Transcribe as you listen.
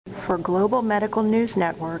For Global Medical News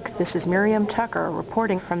Network, this is Miriam Tucker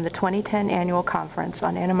reporting from the 2010 Annual Conference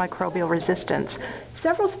on Antimicrobial Resistance.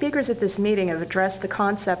 Several speakers at this meeting have addressed the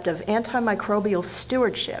concept of antimicrobial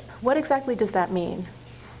stewardship. What exactly does that mean?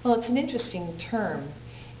 Well, it's an interesting term,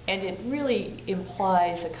 and it really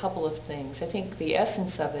implies a couple of things. I think the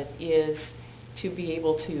essence of it is to be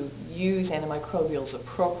able to use antimicrobials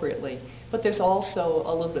appropriately, but there's also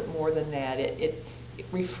a little bit more than that. It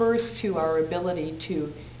refers to our ability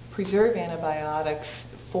to preserve antibiotics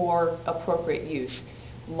for appropriate use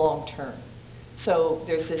long term. So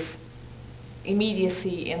there's this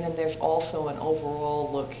immediacy, and then there's also an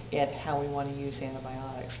overall look at how we want to use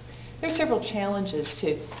antibiotics. There are several challenges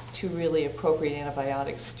to really appropriate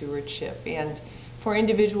antibiotic stewardship, and for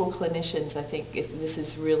individual clinicians, I think this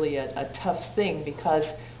is really a tough thing because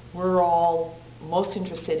we're all most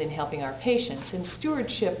interested in helping our patients, and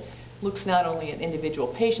stewardship looks not only at individual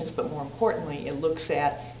patients, but more importantly, it looks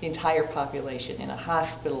at the entire population in a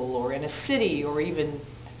hospital or in a city or even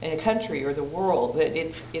in a country or the world.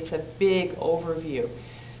 It's a big overview.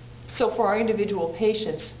 So for our individual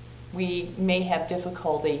patients, we may have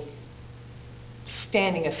difficulty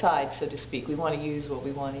standing aside, so to speak. We want to use what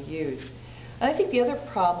we want to use. And I think the other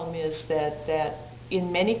problem is that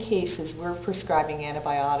in many cases we're prescribing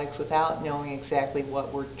antibiotics without knowing exactly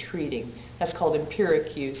what we're treating. That's called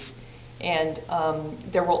empiric use. And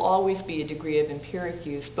there will always be a degree of empiric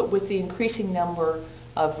use, but with the increasing number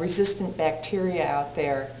of resistant bacteria out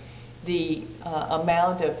there, the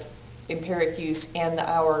amount of empiric use and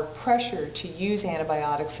our pressure to use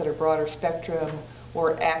antibiotics that are broader spectrum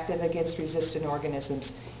or active against resistant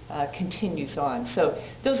organisms continues on. So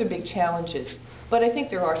those are big challenges, but I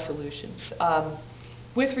think there are solutions.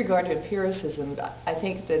 With regard to empiricism, I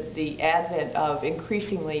think that the advent of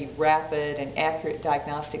increasingly rapid and accurate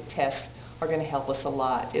diagnostic tests are going to help us a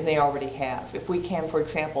lot, and they already have. If we can, for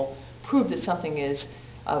example, prove that something is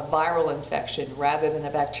a viral infection rather than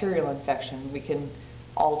a bacterial infection, we can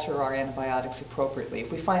alter our antibiotics appropriately.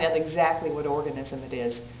 If we find out exactly what organism it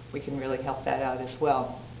is, we can really help that out as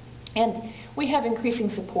well. And we have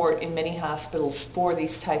increasing support in many hospitals for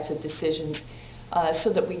these types of decisions, so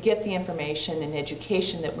that we get the information and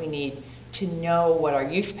education that we need to know what our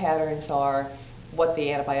use patterns are, what the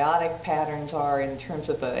antibiotic patterns are in terms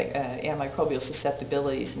of antimicrobial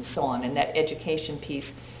susceptibilities and so on. And that education piece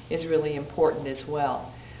is really important as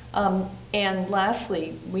well. And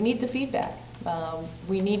lastly, we need the feedback.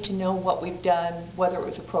 We need to know what we've done, whether it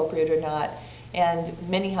was appropriate or not. And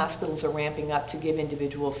many hospitals are ramping up to give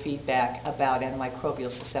individual feedback about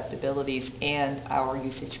antimicrobial susceptibilities and our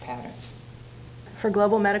usage patterns. For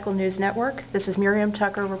Global Medical News Network, this is Miriam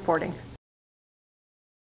Tucker reporting.